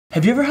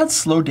Have you ever had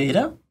slow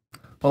data?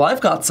 Well, I've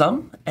got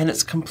some, and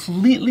it's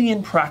completely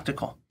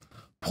impractical.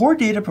 Poor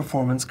data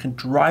performance can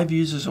drive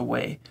users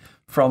away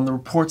from the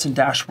reports and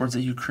dashboards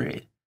that you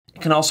create.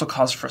 It can also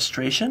cause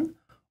frustration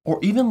or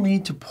even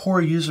lead to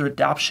poor user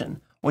adoption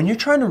when you're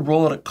trying to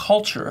roll out a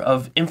culture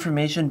of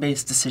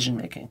information-based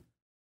decision-making.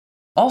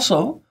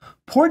 Also,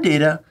 poor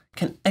data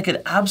can make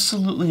it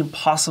absolutely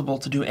impossible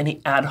to do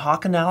any ad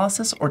hoc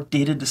analysis or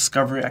data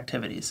discovery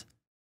activities.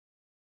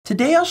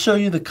 Today, I'll show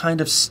you the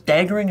kind of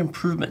staggering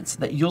improvements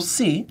that you'll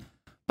see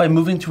by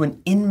moving to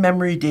an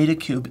in-memory data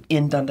cube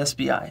in Dundas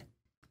BI.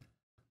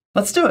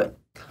 Let's do it.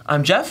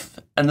 I'm Jeff,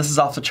 and this is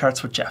Off the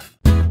Charts with Jeff.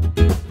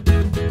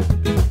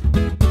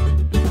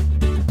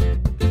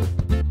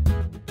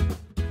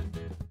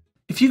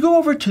 If you go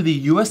over to the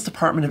US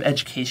Department of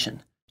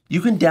Education, you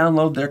can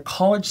download their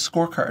college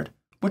scorecard,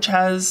 which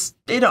has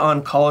data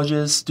on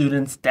colleges,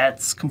 students,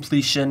 debts,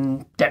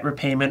 completion, debt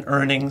repayment,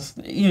 earnings,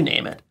 you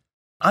name it.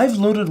 I've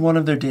loaded one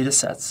of their data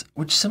sets,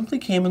 which simply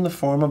came in the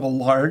form of a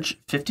large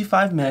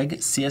 55 meg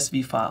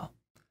CSV file.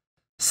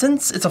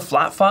 Since it's a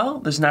flat file,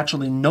 there's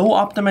naturally no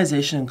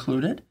optimization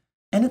included,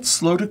 and it's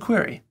slow to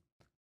query.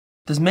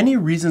 There's many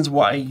reasons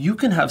why you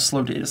can have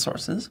slow data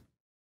sources,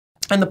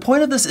 and the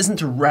point of this isn't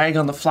to rag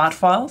on the flat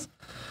files.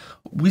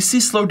 We see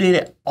slow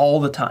data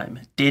all the time.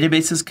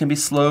 Databases can be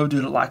slow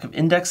due to lack of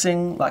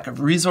indexing, lack of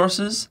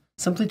resources,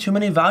 simply too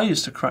many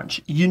values to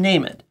crunch, you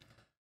name it.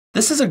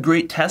 This is a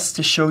great test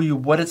to show you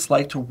what it's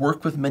like to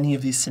work with many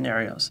of these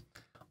scenarios.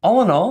 All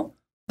in all,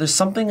 there's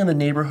something in the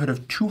neighborhood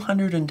of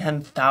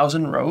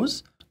 210,000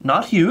 rows.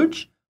 Not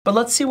huge, but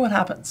let's see what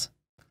happens.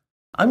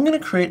 I'm going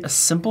to create a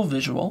simple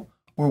visual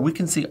where we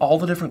can see all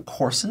the different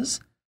courses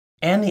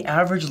and the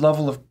average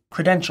level of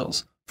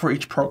credentials for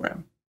each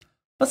program.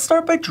 Let's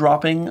start by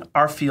dropping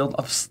our field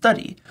of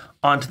study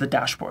onto the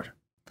dashboard.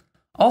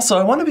 Also,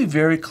 I want to be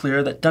very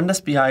clear that Dundas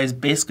BI is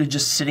basically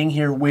just sitting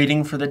here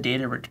waiting for the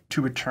data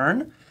to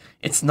return.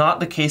 It's not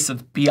the case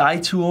of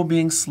BI tool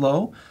being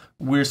slow.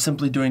 We're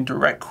simply doing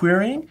direct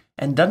querying,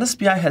 and Dundas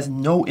BI has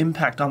no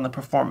impact on the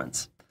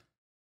performance.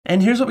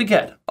 And here's what we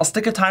get. I'll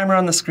stick a timer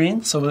on the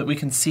screen so that we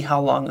can see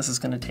how long this is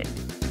going to take.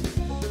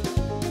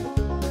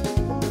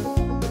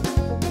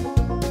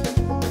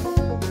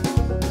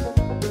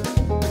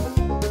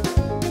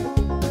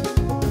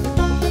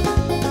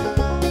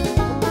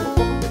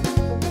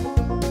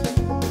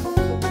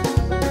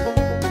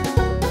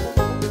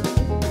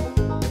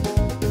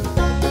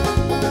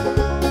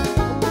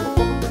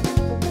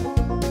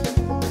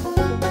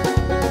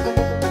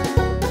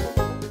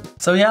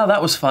 So yeah,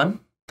 that was fun.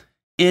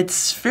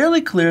 It's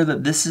fairly clear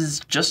that this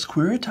is just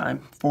query time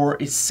for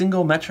a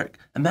single metric.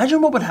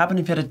 Imagine what would happen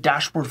if you had a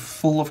dashboard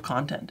full of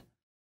content.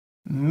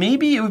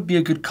 Maybe it would be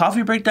a good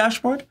coffee break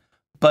dashboard,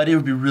 but it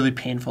would be really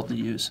painful to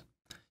use.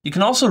 You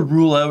can also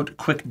rule out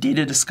quick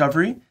data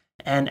discovery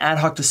and ad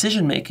hoc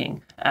decision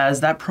making,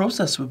 as that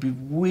process would be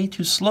way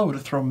too slow to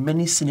throw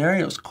many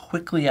scenarios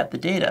quickly at the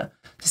data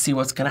to see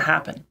what's going to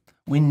happen.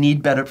 We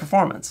need better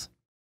performance.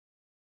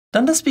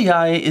 Dundas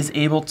BI is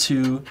able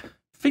to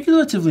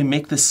figuratively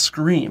make this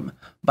scream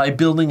by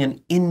building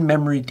an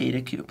in-memory data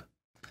cube.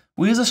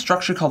 We use a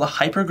structure called a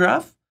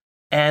hypergraph,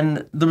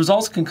 and the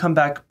results can come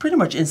back pretty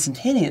much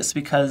instantaneous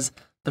because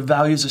the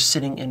values are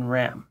sitting in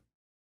RAM.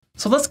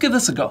 So let's give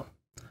this a go.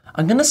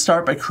 I'm going to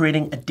start by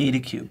creating a data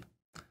cube.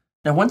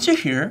 Now, once you're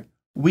here,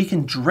 we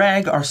can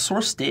drag our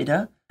source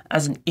data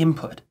as an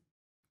input.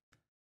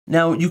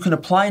 Now, you can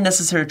apply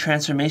necessary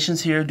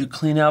transformations here, do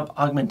cleanup,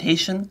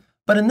 augmentation,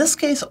 but in this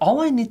case, all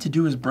I need to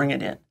do is bring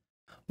it in.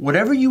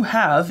 Whatever you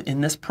have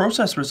in this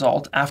process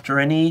result after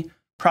any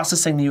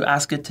processing that you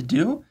ask it to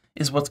do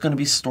is what's going to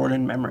be stored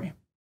in memory.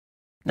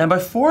 Now,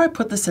 before I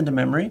put this into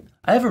memory,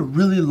 I have a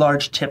really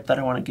large tip that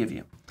I want to give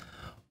you.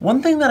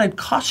 One thing that I'd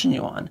caution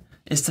you on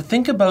is to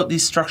think about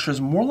these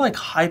structures more like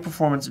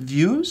high-performance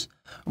views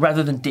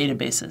rather than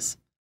databases.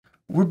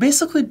 We're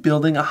basically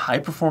building a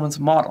high-performance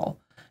model,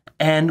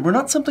 and we're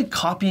not simply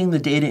copying the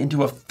data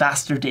into a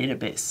faster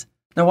database.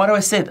 Now, why do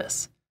I say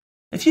this?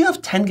 If you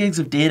have 10 gigs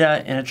of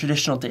data in a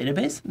traditional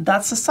database,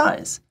 that's the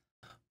size.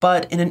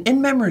 But in an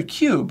in-memory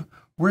cube,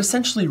 we're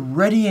essentially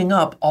readying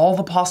up all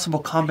the possible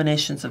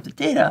combinations of the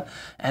data,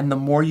 and the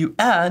more you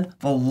add,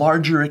 the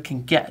larger it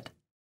can get.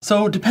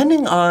 So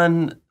depending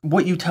on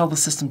what you tell the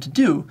system to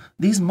do,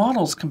 these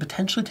models can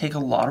potentially take a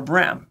lot of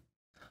RAM.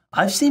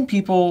 I've seen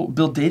people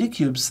build data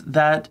cubes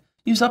that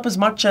use up as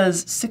much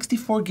as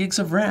 64 gigs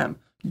of RAM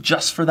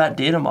just for that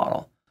data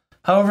model.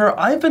 However,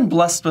 I've been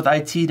blessed with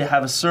IT to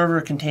have a server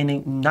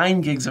containing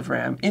 9 gigs of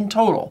RAM in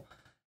total,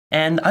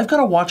 and I've got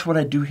to watch what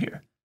I do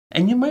here,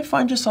 and you might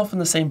find yourself in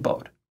the same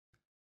boat.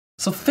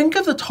 So think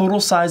of the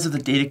total size of the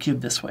data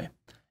cube this way.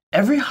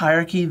 Every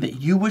hierarchy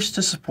that you wish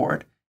to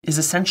support is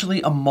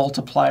essentially a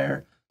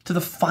multiplier to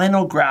the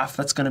final graph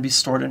that's going to be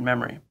stored in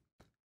memory.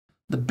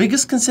 The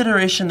biggest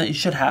consideration that you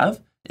should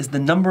have is the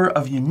number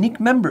of unique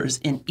members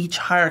in each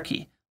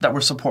hierarchy that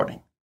we're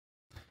supporting.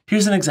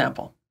 Here's an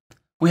example.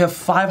 We have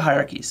 5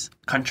 hierarchies: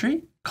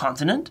 country,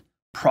 continent,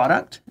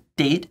 product,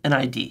 date, and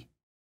ID.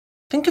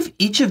 Think of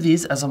each of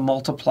these as a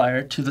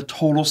multiplier to the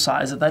total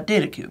size of that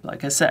data cube,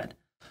 like I said.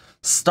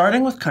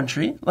 Starting with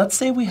country, let's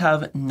say we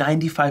have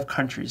 95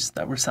 countries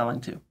that we're selling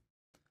to.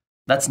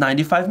 That's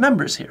 95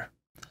 members here.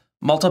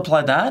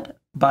 Multiply that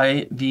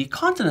by the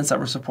continents that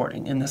we're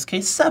supporting, in this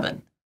case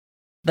 7.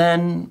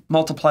 Then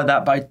multiply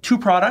that by 2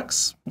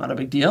 products, not a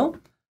big deal.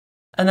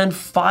 And then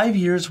 5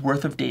 years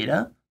worth of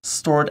data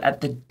stored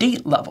at the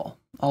date level.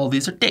 All of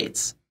these are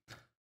dates.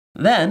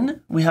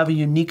 Then we have a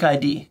unique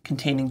ID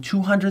containing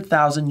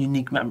 200,000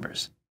 unique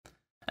members.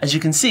 As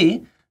you can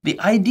see, the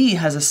ID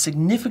has a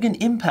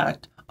significant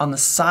impact on the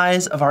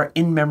size of our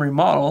in-memory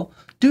model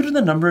due to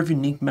the number of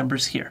unique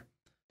members here.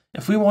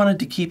 If we wanted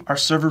to keep our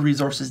server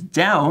resources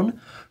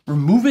down,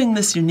 removing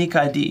this unique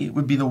ID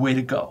would be the way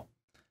to go.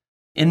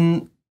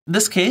 In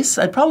this case,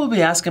 I'd probably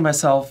be asking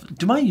myself,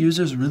 do my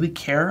users really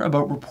care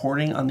about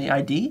reporting on the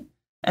ID?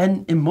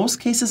 And in most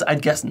cases,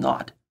 I'd guess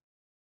not.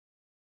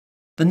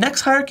 The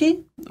next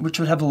hierarchy, which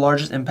would have the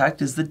largest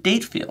impact, is the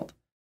date field.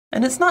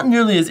 And it's not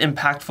nearly as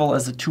impactful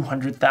as the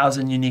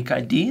 200,000 unique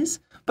IDs,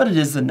 but it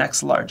is the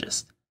next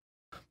largest.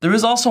 There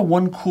is also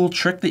one cool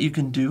trick that you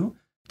can do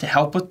to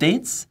help with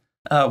dates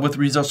with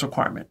resource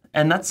requirement,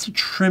 and that's to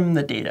trim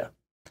the data.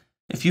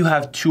 If you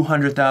have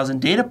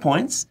 200,000 data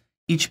points,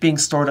 each being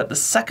stored at the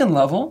second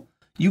level,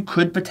 you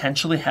could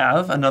potentially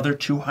have another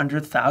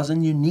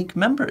 200,000 unique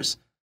members,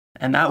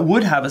 and that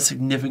would have a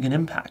significant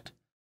impact.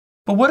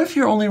 But what if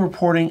you're only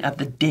reporting at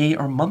the day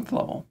or month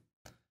level?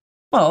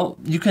 Well,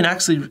 you can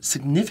actually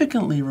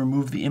significantly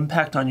remove the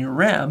impact on your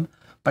RAM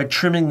by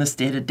trimming this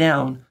data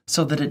down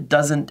so that it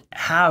doesn't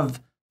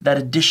have that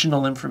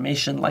additional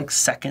information like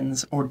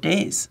seconds or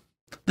days.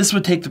 This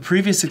would take the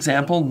previous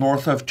example,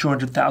 north of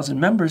 200,000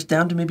 members,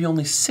 down to maybe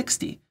only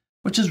 60,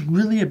 which is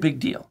really a big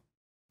deal.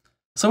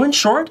 So in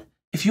short,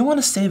 if you want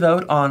to save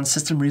out on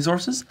system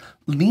resources,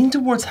 lean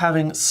towards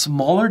having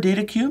smaller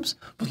data cubes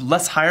with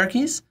less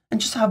hierarchies and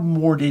just have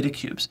more data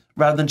cubes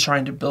rather than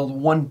trying to build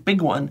one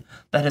big one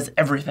that has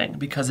everything,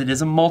 because it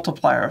is a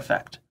multiplier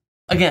effect.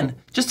 Again,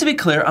 just to be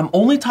clear, I'm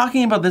only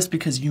talking about this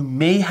because you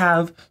may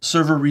have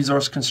server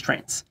resource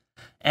constraints,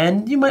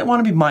 and you might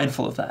want to be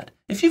mindful of that.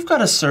 If you've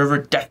got a server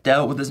decked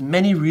out with as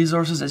many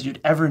resources as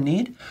you'd ever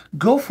need,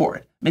 go for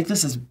it. Make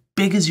this as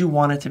big as you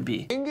want it to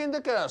be. King in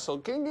the castle,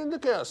 king in the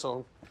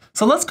castle.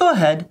 So let's go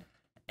ahead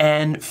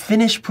and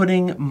finish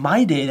putting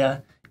my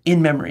data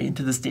in memory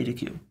into this data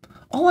cube.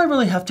 All I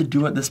really have to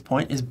do at this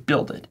point is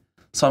build it.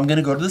 So I'm going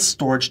to go to the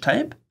storage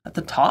type at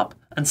the top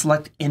and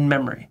select in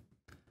memory.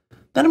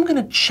 Then I'm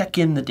going to check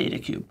in the data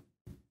cube.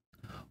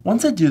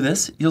 Once I do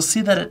this, you'll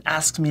see that it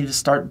asks me to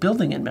start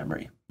building in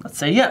memory. Let's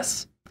say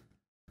yes.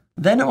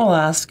 Then it will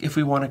ask if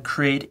we want to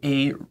create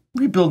a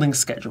rebuilding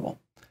schedule.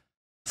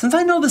 Since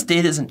I know this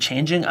data isn't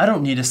changing, I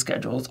don't need a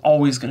schedule. It's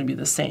always going to be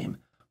the same.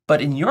 But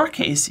in your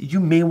case, you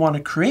may want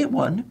to create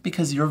one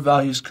because your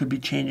values could be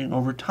changing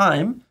over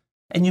time,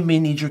 and you may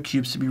need your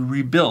cubes to be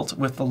rebuilt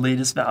with the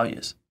latest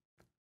values.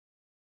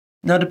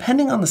 Now,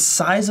 depending on the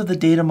size of the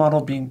data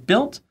model being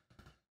built,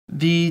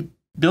 the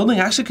building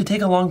actually could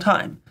take a long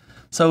time.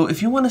 So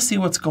if you want to see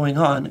what's going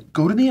on,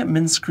 go to the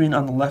admin screen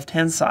on the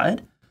left-hand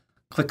side,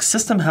 click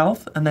System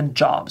Health, and then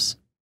Jobs.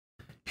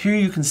 Here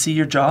you can see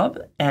your job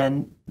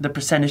and the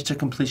percentage to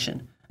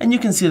completion, and you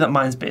can see that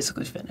mine's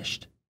basically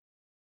finished.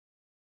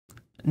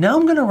 Now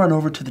I'm going to run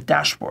over to the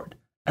dashboard,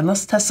 and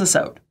let's test this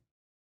out.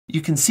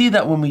 You can see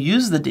that when we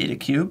use the data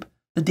cube,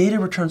 the data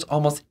returns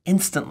almost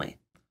instantly,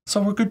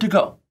 so we're good to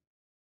go.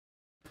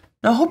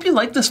 Now I hope you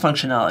like this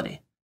functionality.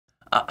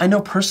 I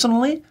know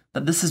personally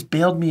that this has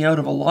bailed me out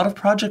of a lot of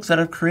projects that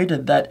I've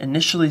created that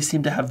initially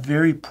seem to have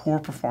very poor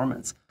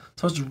performance,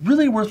 so it's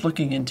really worth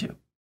looking into.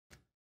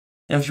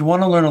 Now, if you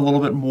want to learn a little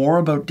bit more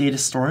about data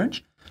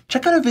storage,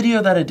 check out a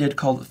video that I did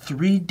called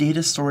 3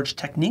 Data Storage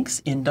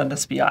Techniques in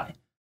Dundas BI.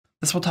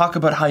 This will talk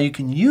about how you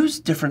can use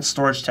different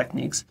storage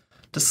techniques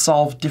to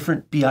solve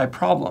different BI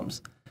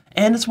problems,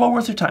 and it's well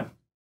worth your time.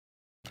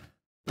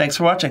 Thanks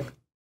for watching.